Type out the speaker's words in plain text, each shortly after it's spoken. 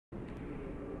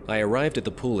I arrived at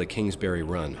the pool at Kingsbury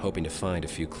Run, hoping to find a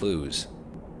few clues.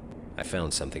 I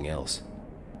found something else.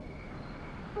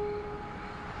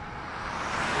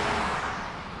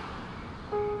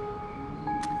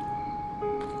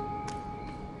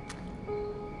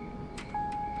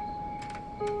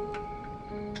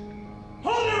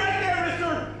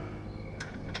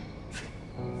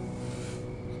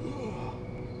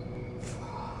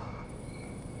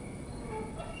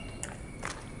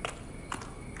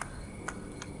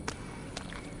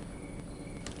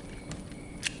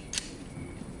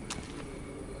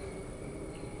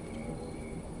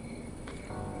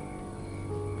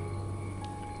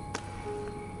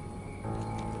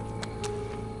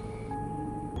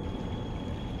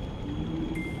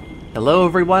 Hello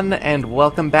everyone, and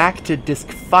welcome back to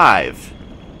Disc 5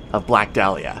 of Black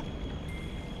Dahlia.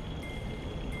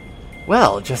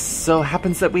 Well, it just so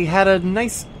happens that we had a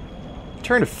nice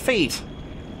turn of fate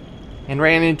and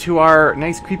ran into our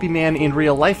nice creepy man in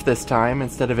real life this time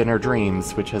instead of in our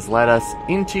dreams, which has led us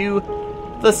into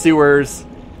the sewers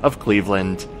of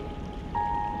Cleveland.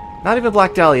 Not even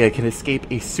Black Dahlia can escape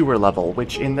a sewer level,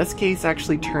 which in this case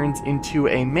actually turns into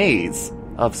a maze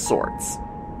of sorts.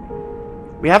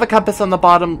 We have a compass on the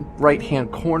bottom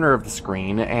right-hand corner of the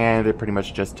screen, and it pretty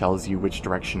much just tells you which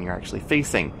direction you're actually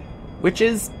facing, which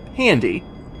is handy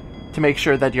to make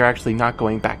sure that you're actually not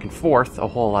going back and forth a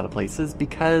whole lot of places,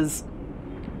 because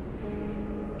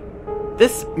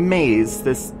this maze,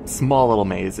 this small little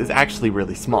maze, is actually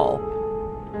really small.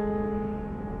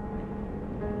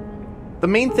 The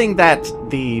main thing that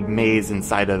the maze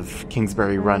inside of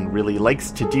Kingsbury Run really likes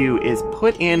to do is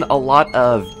put in a lot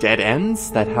of dead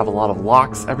ends that have a lot of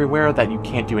locks everywhere that you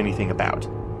can't do anything about.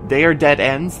 They are dead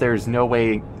ends, there's no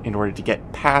way in order to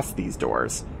get past these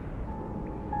doors.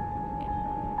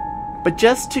 But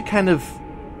just to kind of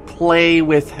play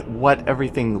with what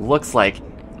everything looks like,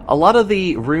 a lot of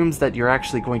the rooms that you're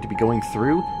actually going to be going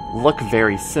through look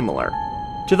very similar.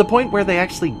 To the point where they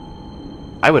actually,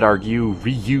 I would argue,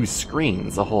 reuse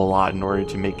screens a whole lot in order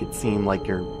to make it seem like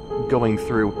you're going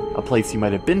through a place you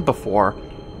might have been before,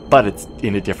 but it's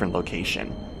in a different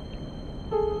location.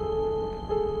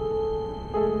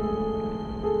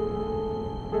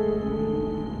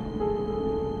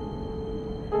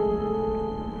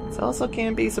 It also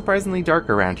can be surprisingly dark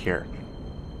around here.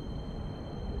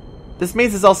 This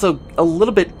maze is also a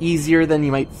little bit easier than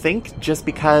you might think, just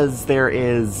because there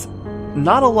is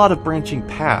not a lot of branching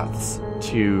paths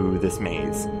to this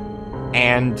maze.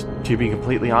 And to be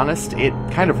completely honest, it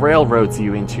kind of railroads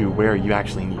you into where you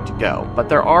actually need to go. But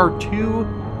there are two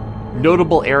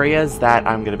notable areas that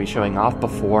I'm going to be showing off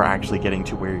before actually getting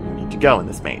to where you need to go in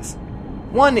this maze.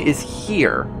 One is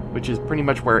here, which is pretty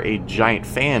much where a giant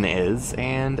fan is,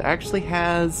 and actually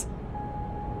has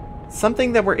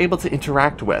something that we're able to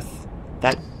interact with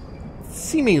that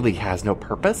seemingly has no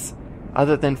purpose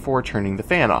other than for turning the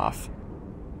fan off.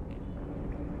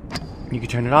 You can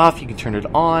turn it off, you can turn it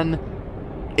on.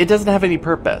 It doesn't have any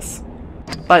purpose.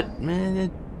 But,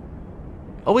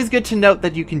 always good to note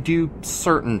that you can do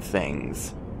certain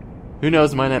things. Who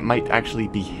knows when it might actually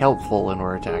be helpful in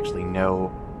order to actually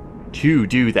know to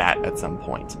do that at some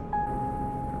point.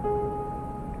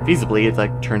 Feasibly, it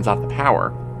like turns off the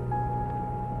power.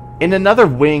 In another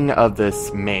wing of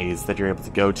this maze that you're able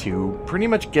to go to, pretty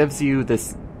much gives you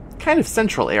this kind of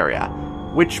central area,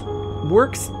 which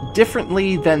works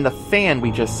differently than the fan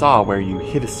we just saw, where you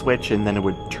hit a switch and then it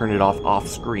would turn it off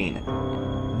screen.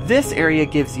 This area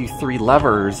gives you 3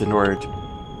 levers in order to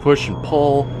push and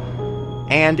pull,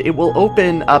 and it will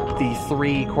open up the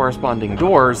 3 corresponding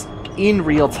doors in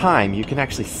real time. You can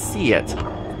actually see it,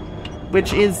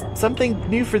 which is something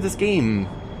new for this game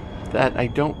that I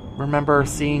don't remember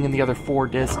seeing in the other 4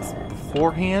 discs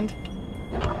beforehand.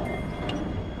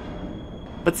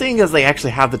 But seeing as they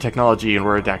actually have the technology in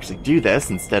order to actually do this,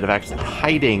 instead of actually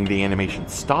hiding the animation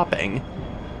stopping,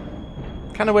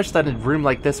 kind of wish that a room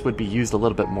like this would be used a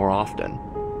little bit more often.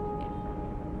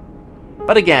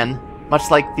 But again, much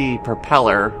like the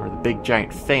propeller, or the big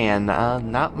giant fan,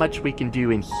 not much we can do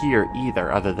in here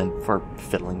either, other than for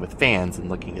fiddling with fans and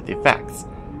looking at the effects.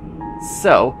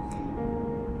 So,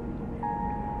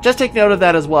 just take note of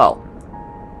that as well.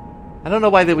 I don't know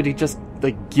why they would just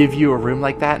give you a room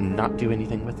like that and not do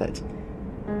anything with it.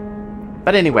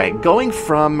 But anyway, going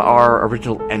from our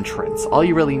original entrance, all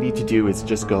you really need to do is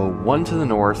just go 1 to the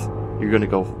north. You're going to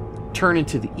go turn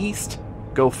into the east,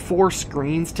 go 4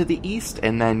 screens to the east,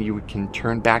 and then you can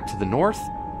turn back to the north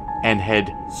and head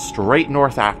straight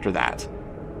north after that.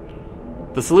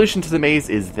 The solution to the maze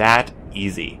is that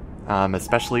easy,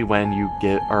 especially when you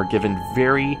are given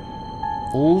very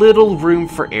little room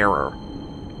for error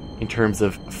in terms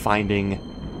of finding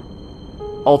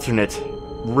alternate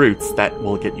routes that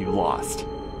will get you lost.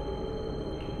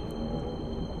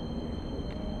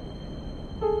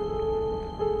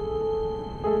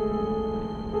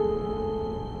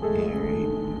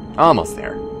 Alright. Almost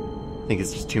there. I think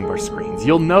it's just 2 more screens.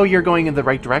 You'll know you're going in the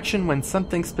right direction when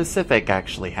something specific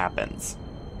actually happens.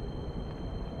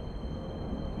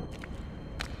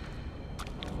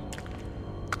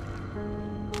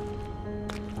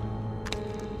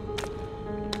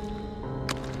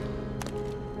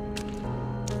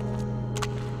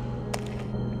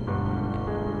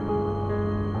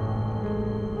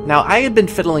 Now, I had been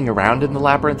fiddling around in the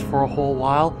labyrinth for a whole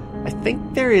while. I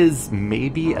think there is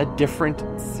maybe a different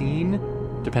scene,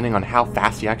 depending on how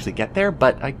fast you actually get there,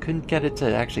 but I couldn't get it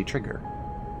to actually trigger.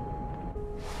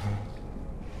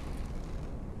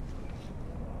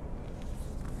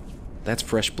 That's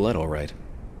fresh blood, all right.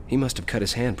 He must have cut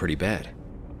his hand pretty bad.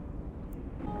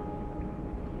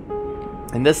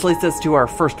 And this leads us to our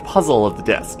first puzzle of the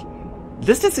disc.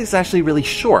 This disc is actually really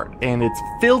short, and it's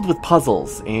filled with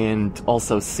puzzles and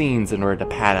also scenes in order to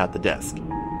pad out the disc.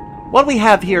 What we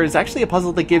have here is actually a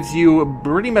puzzle that gives you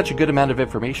pretty much a good amount of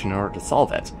information in order to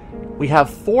solve it. We have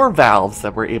 4 valves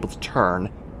that we're able to turn,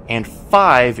 and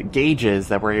 5 gauges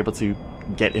that we're able to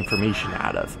get information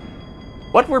out of.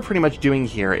 What we're pretty much doing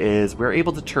here is we're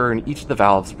able to turn each of the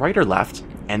valves right or left,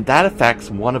 and that affects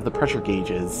one of the pressure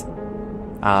gauges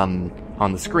on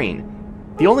the screen.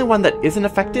 The only one that isn't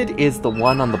affected is the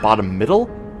one on the bottom middle,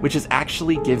 which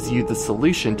actually gives you the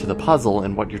solution to the puzzle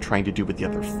and what you're trying to do with the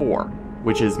other 4,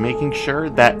 which is making sure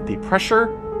that the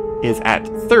pressure is at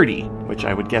 30, which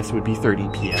I would guess would be 30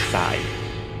 psi.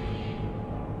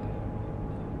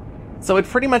 So it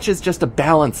pretty much is just a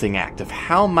balancing act of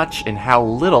how much and how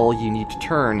little you need to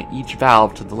turn each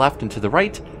valve to the left and to the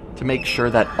right to make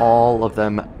sure that all of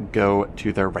them go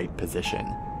to their right position.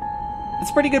 It's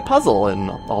a pretty good puzzle,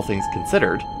 in all things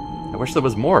considered. I wish there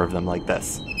was more of them like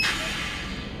this.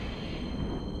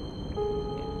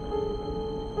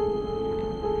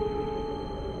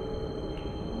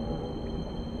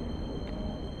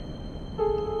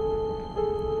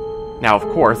 Now, of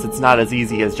course, it's not as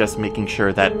easy as just making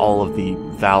sure that all of the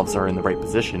valves are in the right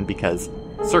position, because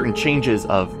certain changes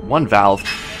of one valve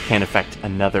can affect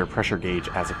another pressure gauge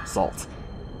as a result.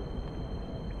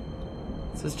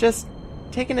 So it's just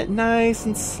taking it nice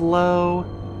and slow.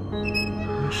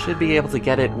 You should be able to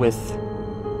get it with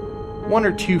 1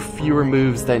 or 2 fewer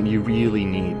moves than you really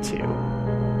need to.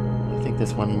 I think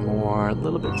this one more, a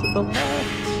little bit to the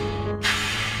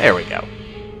left. There we go.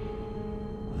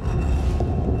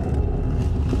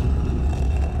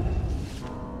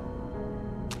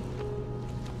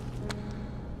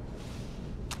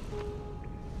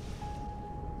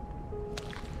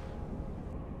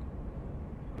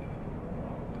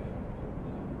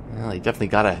 Well, he definitely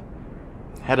got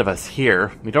ahead of us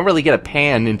here. We don't really get a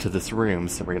pan into this room,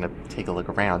 so we're going to take a look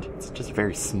around. It's just a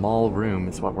very small room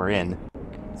is what we're in.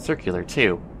 Circular,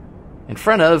 too. In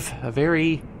front of a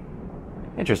very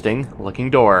interesting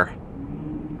looking door.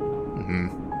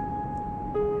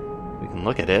 We can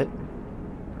look at it.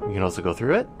 We can also go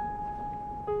through it.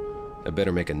 I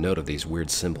better make a note of these weird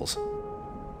symbols.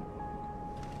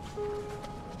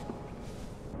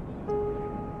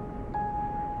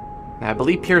 Now, I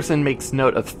believe Pearson makes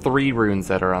note of 3 runes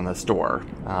that are on this door.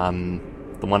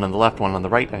 The one on the left, one on the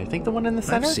right, and I think the one in the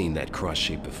center? I've seen that cross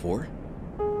shape before.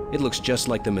 It looks just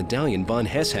like the medallion Von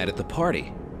Hess had at the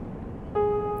party.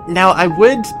 Now, I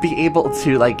would be able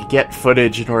to, get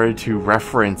footage in order to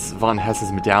reference Von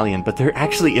Hess's medallion, but there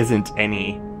actually isn't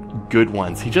any good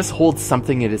ones. He just holds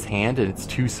something in his hand, and it's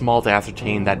too small to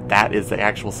ascertain that that is the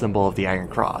actual symbol of the Iron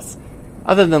Cross,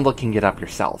 other than looking it up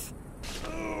yourself.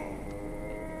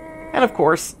 And of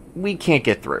course, we can't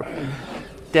get through.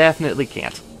 Definitely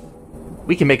can't.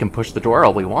 We can make him push the door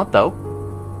all we want, though.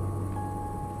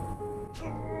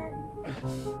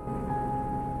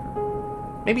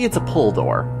 Maybe it's a pull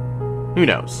door. Who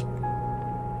knows?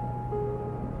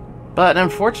 But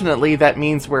unfortunately, that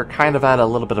means we're kind of at a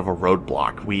little bit of a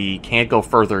roadblock. We can't go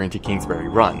further into Kingsbury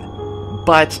Run.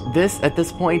 But at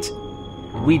this point,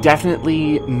 we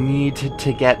definitely need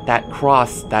to get that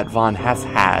cross that Von Hess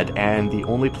had, and the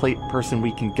only person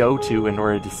we can go to in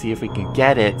order to see if we can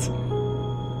get it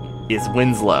is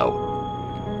Winslow.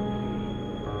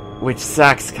 Which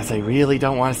sucks, because I really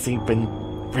don't want to see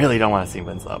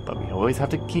Winslow, but we always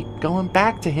have to keep going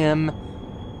back to him.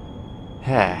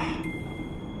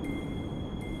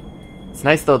 It's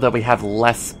nice, though, that we have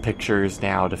less pictures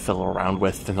now to fiddle around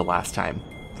with than the last time.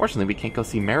 Fortunately, we can't go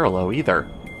see Marillo either.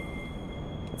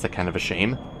 That's a kind of a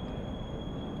shame.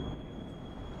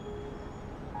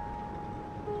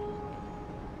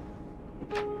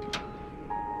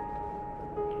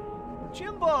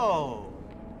 Jimbo!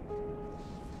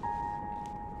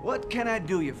 What can I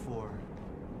do you for?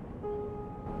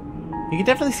 You can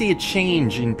definitely see a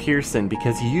change in Pearson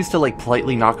because he used to like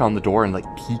politely knock on the door and like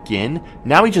peek in.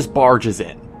 Now he just barges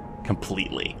in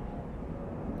completely.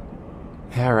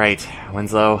 Alright,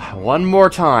 Winslow, one more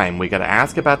time. We gotta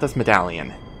ask about this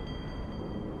medallion.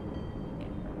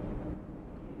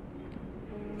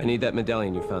 I need that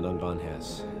medallion you found on Von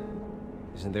Hess.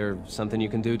 Isn't there something you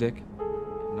can do, Dick?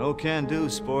 No can do,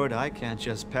 sport. I can't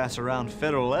just pass around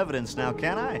federal evidence now,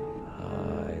 can I?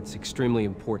 It's extremely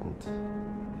important.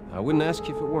 I wouldn't ask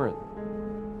you if it weren't.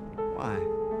 Why?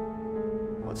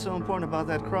 What's so important about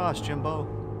that cross,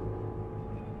 Jimbo?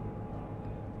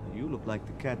 You look like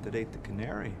the cat that ate the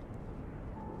canary.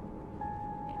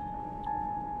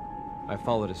 I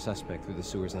followed a suspect through the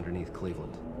sewers underneath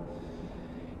Cleveland.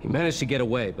 He managed to get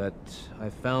away, but I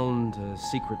found a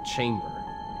secret chamber.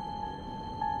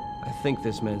 I think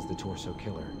this man's the torso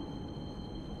killer.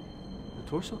 The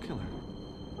torso killer?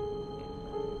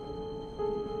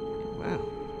 Well,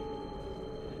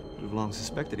 we've long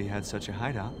suspected he had such a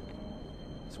hideout.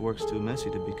 His work's too messy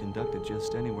to be conducted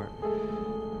just anywhere.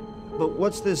 But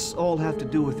what's this all have to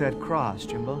do with that cross,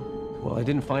 Jimbo? Well, I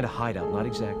didn't find a hideout, not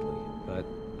exactly, but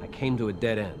I came to a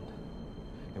dead end.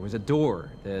 There was a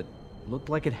door that looked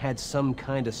like it had some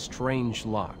kind of strange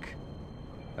lock.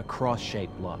 A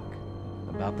cross-shaped lock,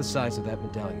 about the size of that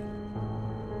medallion.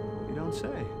 You don't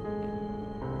say.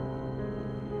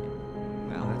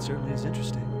 Well, that certainly is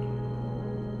interesting.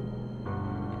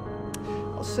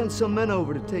 I'll send some men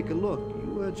over to take a look.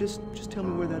 You just tell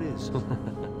me where that is.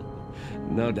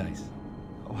 No dice.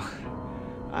 Oh,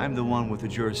 I'm the one with the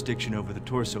jurisdiction over the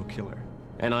torso killer.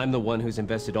 And I'm the one who's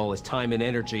invested all his time and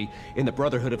energy in the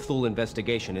Brotherhood of Thule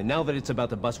investigation. And now that it's about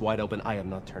to bust wide open, I am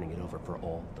not turning it over for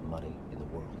all the money in the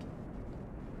world.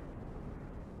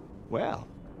 Well,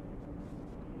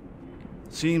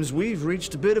 seems we've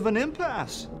reached a bit of an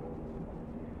impasse.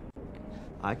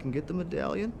 I can get the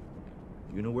medallion.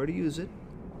 You know where to use it.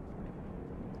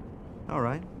 All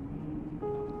right.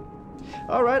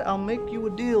 All right, I'll make you a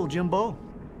deal, Jimbo.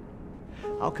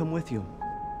 I'll come with you.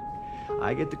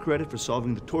 I get the credit for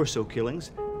solving the torso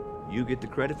killings. You get the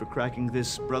credit for cracking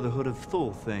this Brotherhood of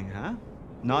Thule thing, huh?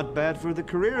 Not bad for the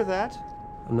career, that.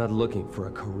 I'm not looking for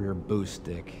a career boost,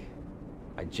 Dick.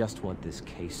 I just want this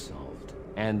case solved,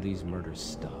 and these murders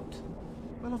stopped.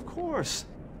 Well, of course.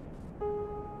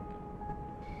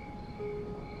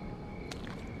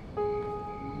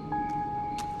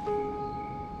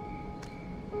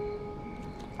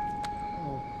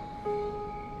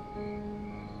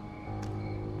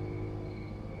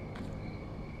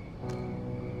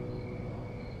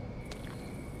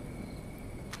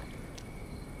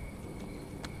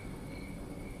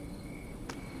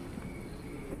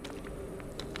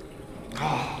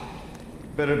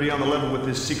 Better be on the level with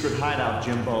this secret hideout,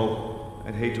 Jimbo.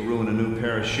 I'd hate to ruin a new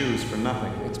pair of shoes for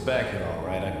nothing. It's back here, all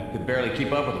right. I could barely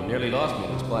keep up with him. Nearly lost me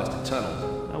in those blasted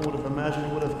tunnels. I would have imagined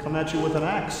it would have come at you with an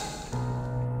axe.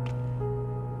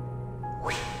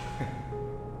 Oh,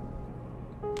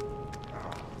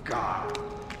 God.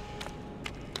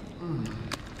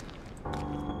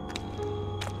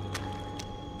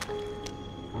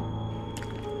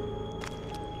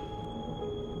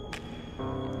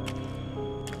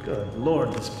 Good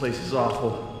Lord, this place is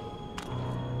awful.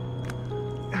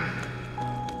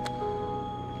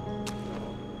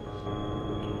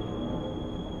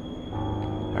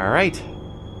 Alright.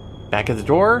 Back at the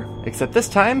door, except this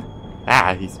time...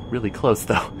 he's really close,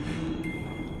 though.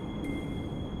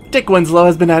 Dick Winslow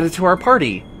has been added to our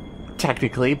party.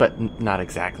 Technically, but not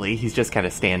exactly. He's just kind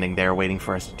of standing there waiting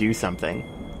for us to do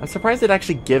something. I'm surprised it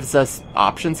actually gives us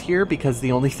options here, because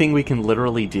the only thing we can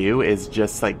literally do is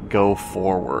just, like, go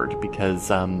forward.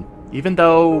 Because, even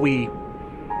though we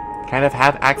kind of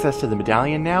have access to the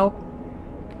medallion now,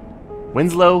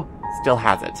 Winslow still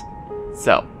has it.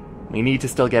 So, we need to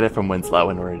still get it from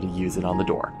Winslow in order to use it on the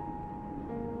door.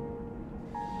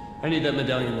 I need that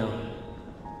medallion now.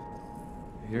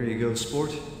 Here you go,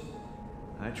 sport.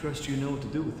 I trust you know what to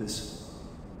do with this.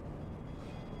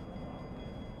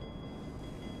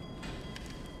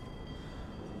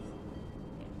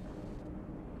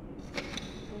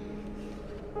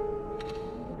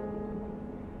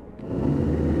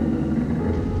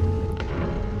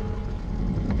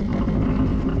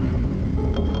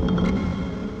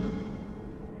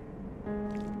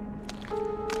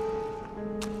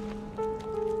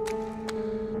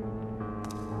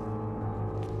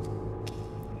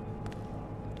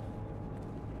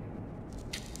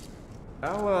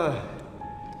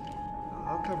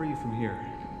 I'll cover you from here.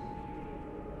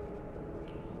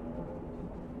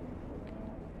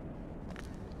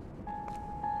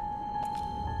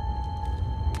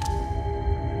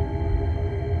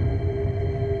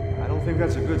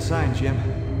 that's a good sign, Jim.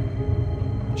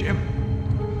 Jim,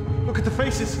 look at the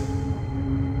faces.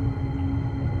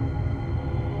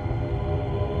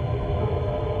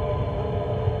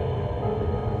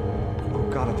 Oh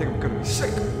God, I think I'm gonna be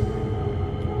sick.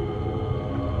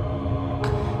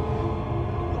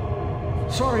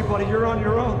 Sorry, buddy, you're on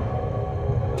your own.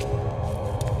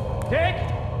 Dick!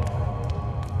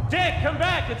 Dick, come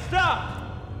back! It stopped!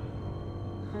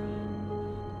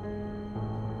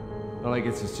 Well, I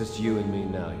guess it's just you and me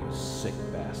now, you sick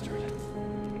bastard.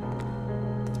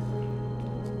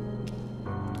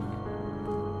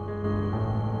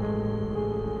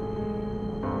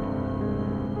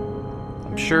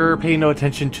 I'm sure pay no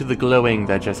attention to the glowing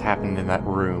that just happened in that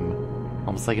room.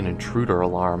 Almost like an intruder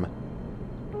alarm.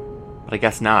 But I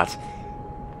guess not.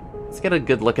 Let's get a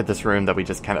good look at this room that we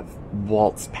just kind of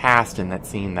waltzed past in that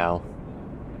scene, though.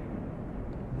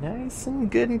 Nice and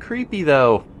good and creepy,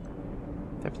 though.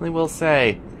 Definitely will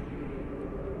say.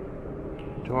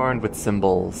 Adorned with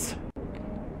symbols.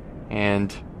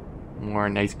 And more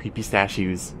nice creepy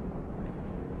statues.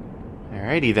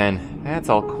 Alrighty then. That's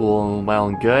all cool and well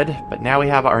and good. But now we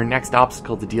have our next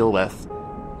obstacle to deal with.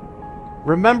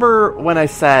 Remember when I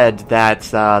said that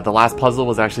the last puzzle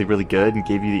was actually really good and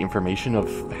gave you the information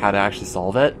of how to actually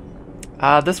solve it?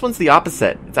 This one's the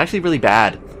opposite. It's actually really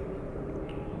bad.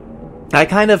 I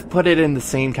kind of put it in the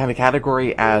same kind of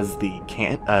category as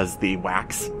the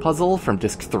wax puzzle from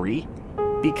disc 3,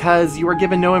 because you are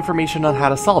given no information on how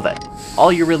to solve it.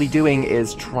 All you're really doing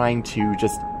is trying to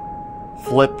just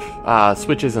flip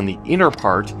switches on the inner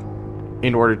part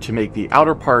in order to make the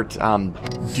outer part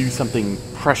do something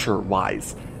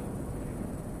pressure-wise.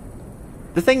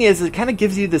 The thing is, it kind of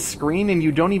gives you this screen and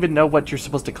you don't even know what you're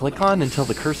supposed to click on until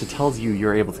the cursor tells you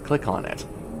you're able to click on it.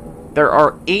 There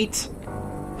are 8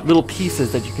 little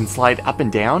pieces that you can slide up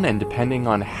and down, and depending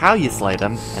on how you slide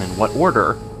them and in what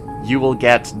order, you will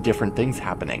get different things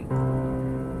happening.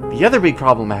 The other big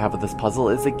problem I have with this puzzle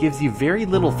is it gives you very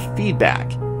little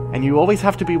feedback, and you always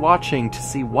have to be watching to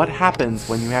see what happens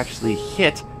when you actually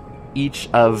hit each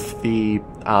of the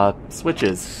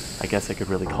switches, I guess I could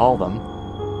really call them.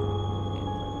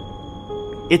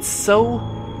 It's so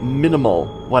minimal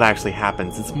what actually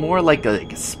happens. It's more like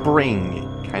a spring,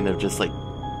 kind of just like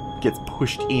gets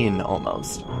pushed in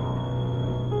almost.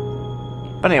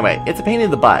 But anyway, it's a pain in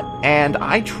the butt, and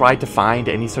I tried to find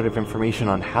any sort of information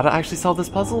on how to actually solve this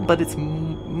puzzle, but it's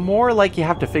more like you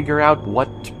have to figure out what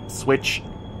switch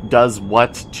does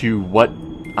what to what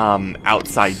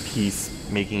outside piece,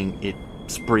 making it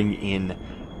spring in.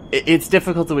 It's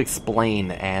difficult to explain,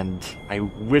 and I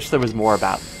wish there was more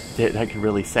about it I could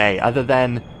really say, other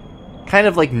than kind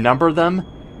of like number them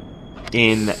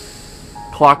in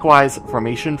clockwise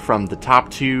formation from the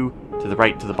top 2 to the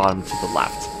right to the bottom to the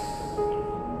left.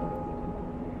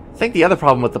 I think the other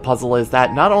problem with the puzzle is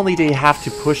that not only do you have to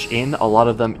push in a lot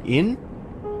of them in,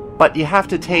 but you have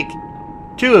to take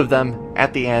 2 of them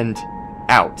at the end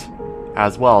out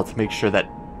as well to make sure that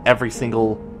every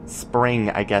single spring,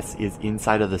 I guess, is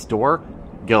inside of this door,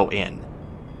 go in.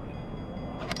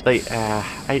 Like,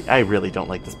 I really don't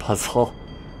like this puzzle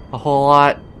a whole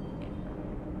lot.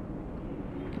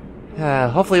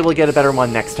 Hopefully we'll get a better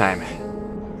one next time.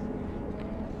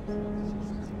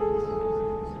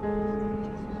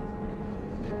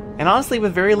 And honestly,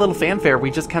 with very little fanfare, we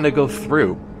just kind of go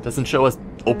through. Doesn't show us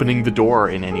opening the door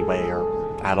in any way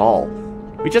or at all.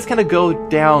 We just kind of go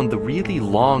down the really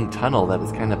long tunnel that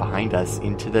is kind of behind us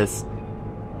into this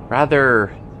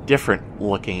rather different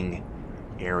looking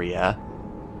area.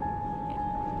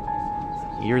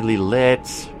 Eerily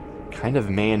lit, kind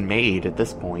of man-made at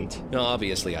this point. No,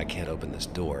 obviously I can't open this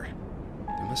door.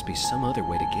 There must be some other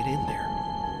way to get in there.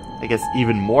 I guess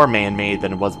even more man-made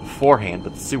than it was beforehand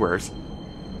with the sewers.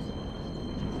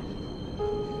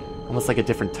 Almost like a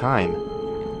different time.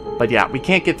 But yeah, we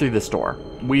can't get through this door.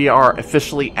 We are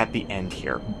officially at the end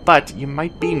here. But you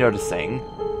might be noticing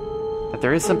that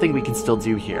there is something we can still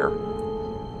do here.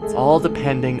 It's all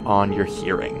depending on your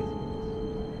hearing.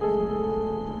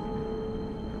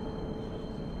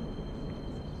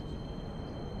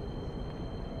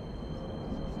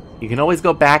 You can always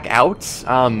go back out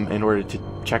in order to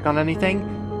check on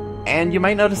anything. And you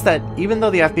might notice that even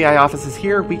though the FBI office is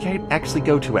here, we can't actually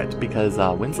go to it because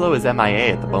Winslow is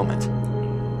MIA at the moment.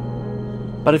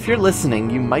 But if you're listening,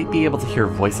 you might be able to hear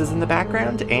voices in the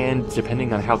background, and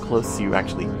depending on how close you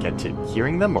actually get to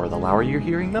hearing them, or the louder you're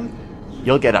hearing them,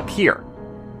 you'll get up here.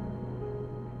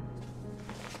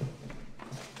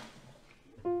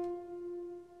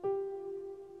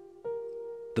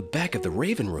 The back of the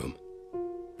Raven Room.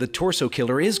 The torso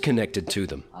killer is connected to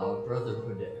them. Our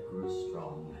brotherhood grew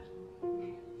strong.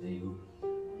 They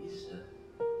is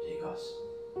take us.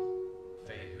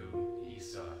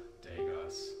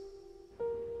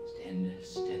 and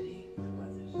steady,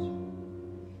 brothers.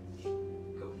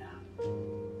 Go now.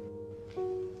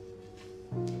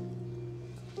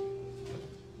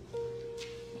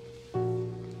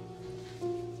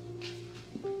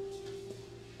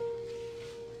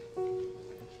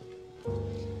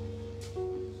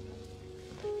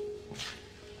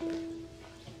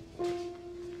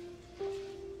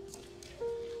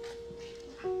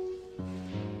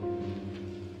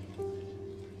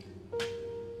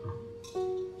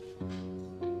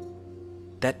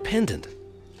 That pendant.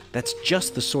 That's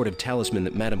just the sort of talisman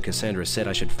that Madame Cassandra said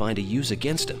I should find to use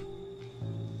against him.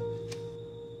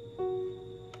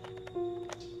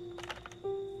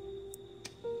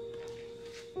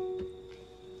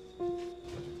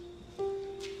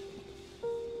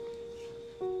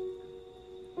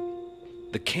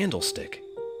 The candlestick.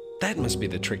 That must be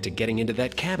the trick to getting into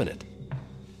that cabinet.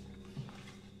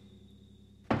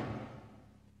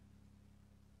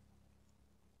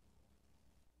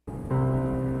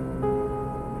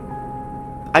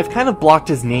 I've kind of blocked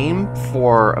his name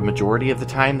for a majority of the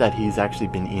time that he's actually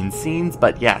been in scenes,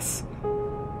 but yes.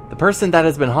 The person that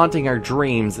has been haunting our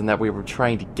dreams and that we were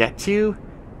trying to get to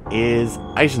is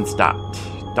Eisenstadt,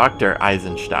 Dr.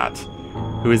 Eisenstadt,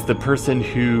 who is the person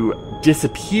who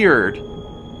disappeared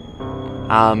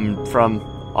from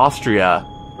Austria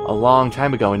a long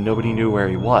time ago and nobody knew where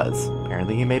he was.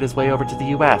 Apparently he made his way over to the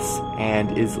US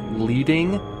and is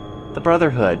leading the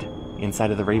Brotherhood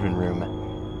inside of the Raven Room.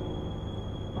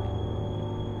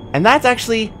 And that's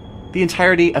actually the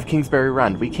entirety of Kingsbury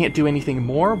Run. We can't do anything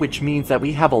more, which means that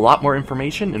we have a lot more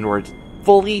information in order to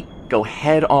fully go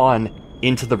head on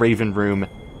into the Raven Room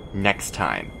next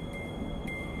time.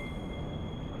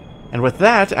 And with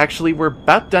that, actually, we're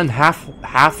about done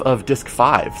half of Disc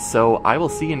 5, so I will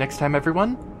see you next time,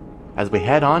 everyone, as we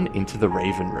head on into the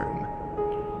Raven Room.